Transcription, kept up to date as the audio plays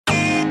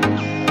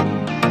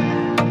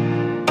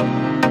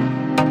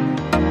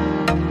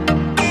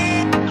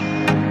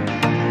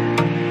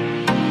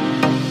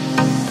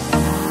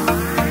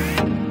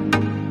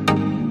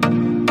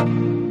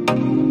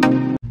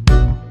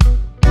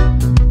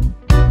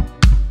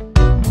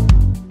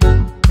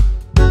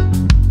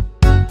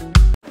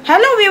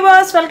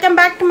viewers, welcome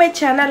back to my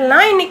channel.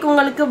 நான் இன்னைக்கு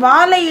உங்களுக்கு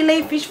வாழை இலை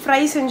fish fry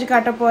செஞ்சு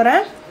காட்ட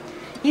போறேன்.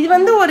 இது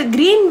வந்து ஒரு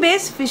green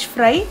base fish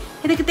fry.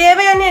 இதுக்கு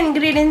தேவையான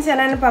ingredients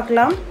என்னன்னு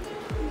பார்க்கலாம்.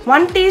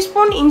 1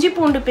 teaspoon இஞ்சி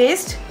பூண்டு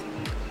paste,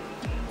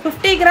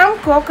 50 gram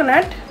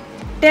coconut,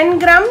 10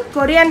 gram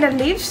coriander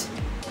leaves,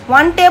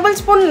 1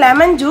 tablespoon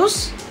lemon juice,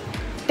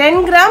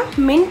 10 gram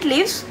mint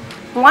leaves,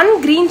 1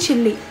 green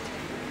chilli.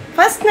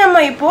 First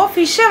நம்ம இப்போ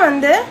fish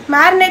வந்து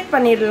marinate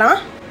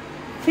பண்ணிடலாம்.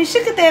 Fish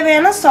க்கு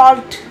தேவையான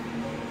salt.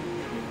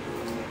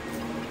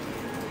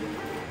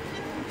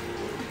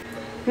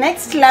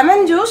 Next lemon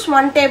juice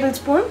 1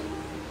 tablespoon.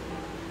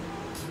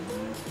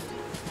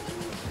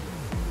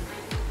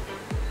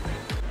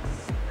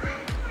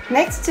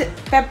 Next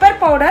pepper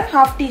powder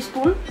half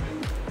teaspoon.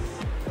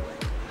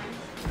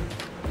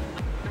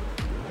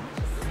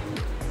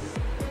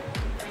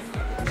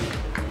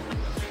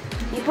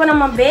 இப்போ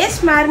நம்ம base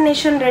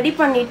marination ready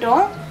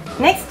பண்ணிட்டோம்.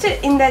 Next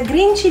இந்த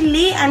green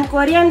chilli and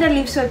coriander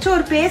leaves வச்சு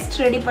ஒரு paste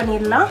ready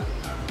பண்ணிடலாம்.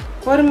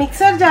 ஒரு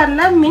mixer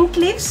jarல mint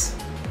leaves,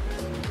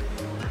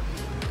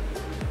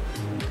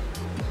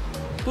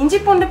 இஞ்சி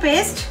பூண்டு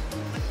paste,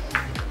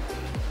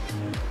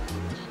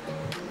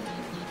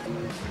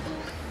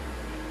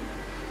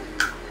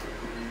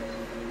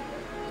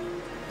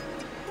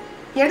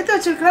 எடுத்து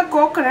வச்சிருக்கிற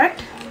coconut,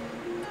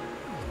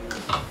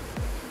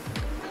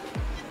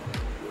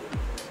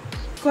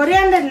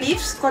 coriander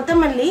leaves,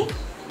 கொத்தமல்லி,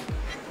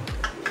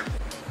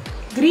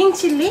 green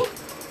chilli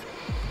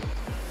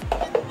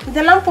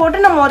இதெல்லாம் போட்டு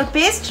நம்ம ஒரு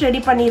பேஸ்ட்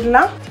ரெடி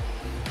பண்ணிடலாம்.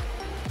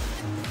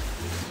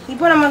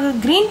 இப்போ நமக்கு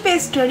green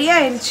paste ரெடி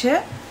ஆயிருச்சு.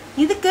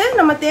 இதுக்கு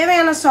நம்ம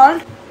தேவையான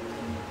salt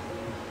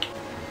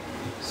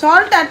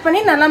ஆட் பண்ணி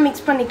நல்லா mix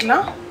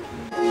பண்ணிக்கலாம்.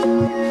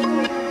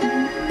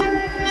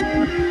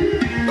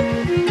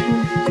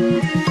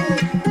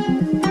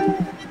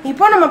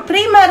 இப்போ நம்ம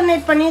ப்ரீ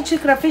மேரினேட் பண்ணி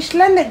வச்சிருக்கிற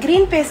ஃபிஷ்ல இந்த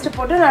green paste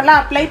போட்டு நல்லா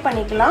அப்ளை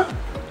பண்ணிக்கலாம்.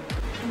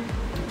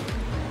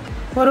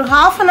 ஒரு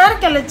half an hour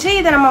கழிச்சு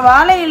இதை நம்ம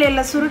வாழை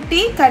இலையில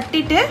சுருட்டி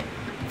கட்டிட்டு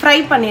ஃப்ரை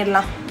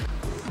பண்ணிடலாம்.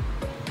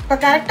 இப்போ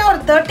கரெக்டாக ஒரு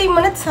 30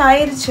 minutes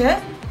ஆயிடுச்சு.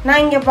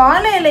 நான் இங்கே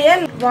வாழை இலையை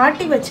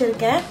வாட்டி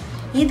வச்சுருக்கேன்.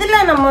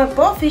 இதில் நம்ம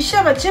இப்போ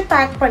ஃபிஷ்ஷை வச்சு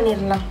பேக்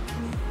பண்ணிடலாம்.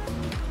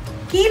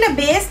 கீழே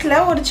பேஸில்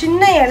ஒரு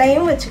சின்ன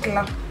இலையும்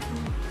வச்சுக்கலாம்.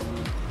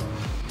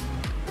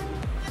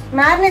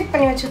 மேரினேட்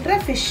பண்ணி வச்சுக்கிற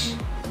ஃபிஷ்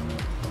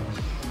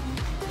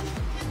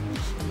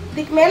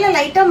இதுக்கு மேலே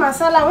லைட்டாக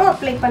மசாலாவும்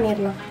அப்ளை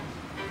பண்ணிடலாம்.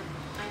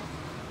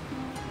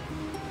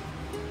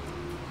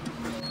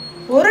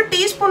 1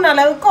 டீஸ்பூன்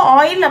அளவுக்கு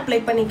ஆயில்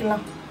அப்ளை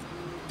பண்ணிக்கலாம்.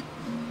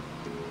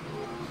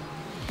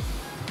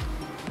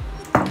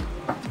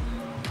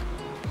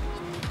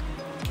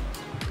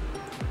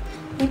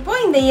 இப்போ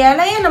இந்த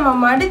இலையை நம்ம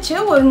மடிச்சு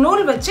ஒரு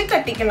நூல் வச்சு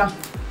கட்டிக்கலாம்.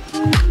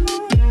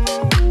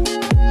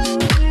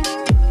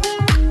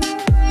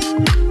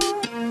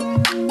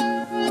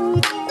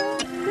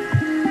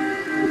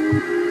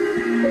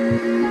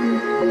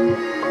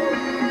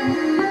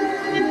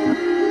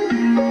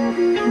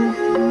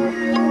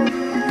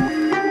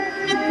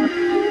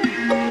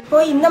 இப்போ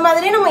இந்த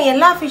மாதிரி நம்ம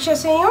எல்லா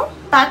ஃபிஷ்ஷஸையும்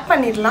பேக்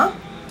பண்ணிடலாம்.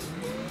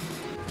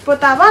 இப்போ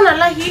தவா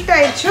நல்லா ஹீட்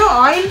ஆயிடுச்சு.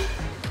 ஆயில்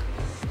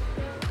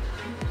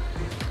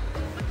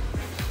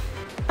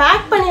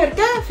பேக் பண்ணி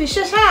இருக்க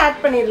ஃபிஷ்ஷஸை ஆட்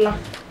பண்ணிடலாம்.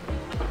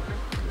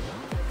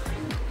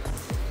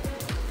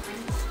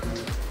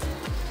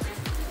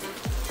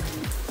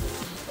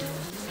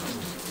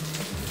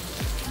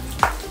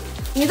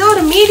 இது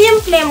ஒரு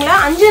மீடியம் ஃப்ளேம்ல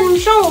 5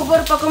 நிமிஷம்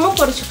ஒவ்வொரு பக்கமும்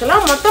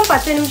பொரிச்சுக்கலாம். மொத்தம்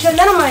 10 நிமிஷம்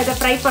தான் நம்ம இதை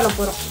ஃப்ரை பண்ண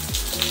போறோம்.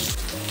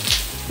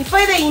 இப்போ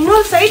இதை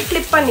இன்னொரு சைடு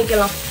ஃபிளிப்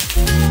பண்ணிக்கலாம்.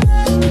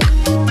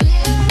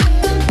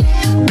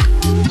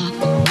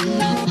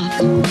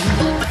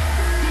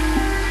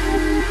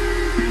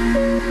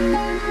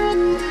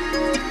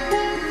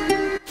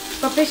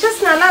 இப்போ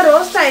ஃபிஷஸ் நல்லா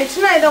ரோஸ்ட்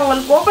ஆயிடுச்சு. நான் இதை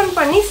உங்களுக்கு ஓபன்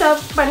பண்ணி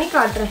சர்வ் பண்ணி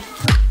காட்டுறேன்.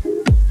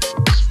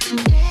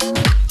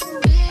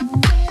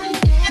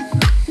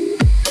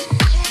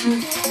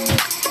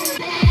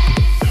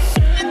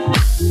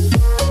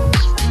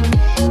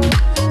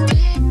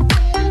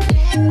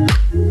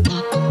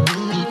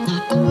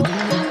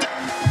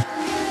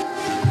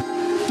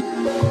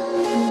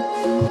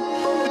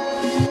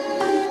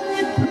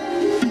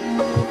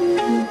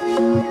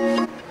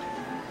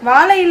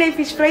 வாழை இலை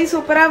ஃபிஷ் ஃப்ரை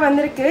சூப்பராக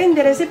வந்திருக்கு. இந்த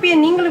ரெசிபியை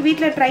நீங்களும்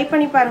வீட்டில் ட்ரை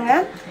பண்ணி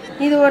பாருங்கள்.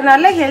 இது ஒரு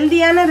நல்ல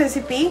ஹெல்த்தியான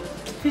ரெசிபி.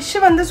 ஃபிஷ்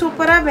வந்து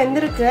சூப்பராக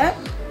வெந்திருக்கு.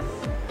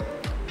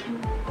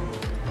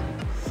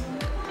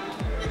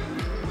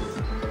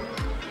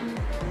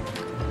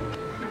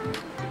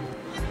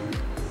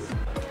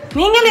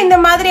 நீங்கள் இந்த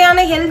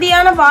மாதிரியான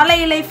ஹெல்த்தியான வாழை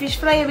இலை ஃபிஷ்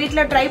ஃப்ரையை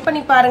வீட்டில் ட்ரை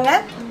பண்ணி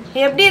பாருங்கள்.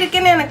 எப்படி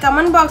இருக்குன்னு எனக்கு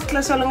கமெண்ட்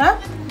பாக்ஸில் சொல்லுங்கள்.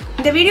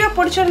 இந்த வீடியோ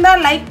பிடிச்சிருந்தா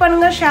லைக்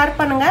பண்ணுங்கள், ஷேர்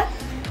பண்ணுங்கள்.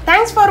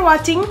 தேங்க்ஸ் ஃபார்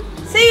வாட்சிங்.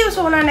 See you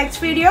soon on next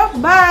video.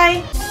 Bye.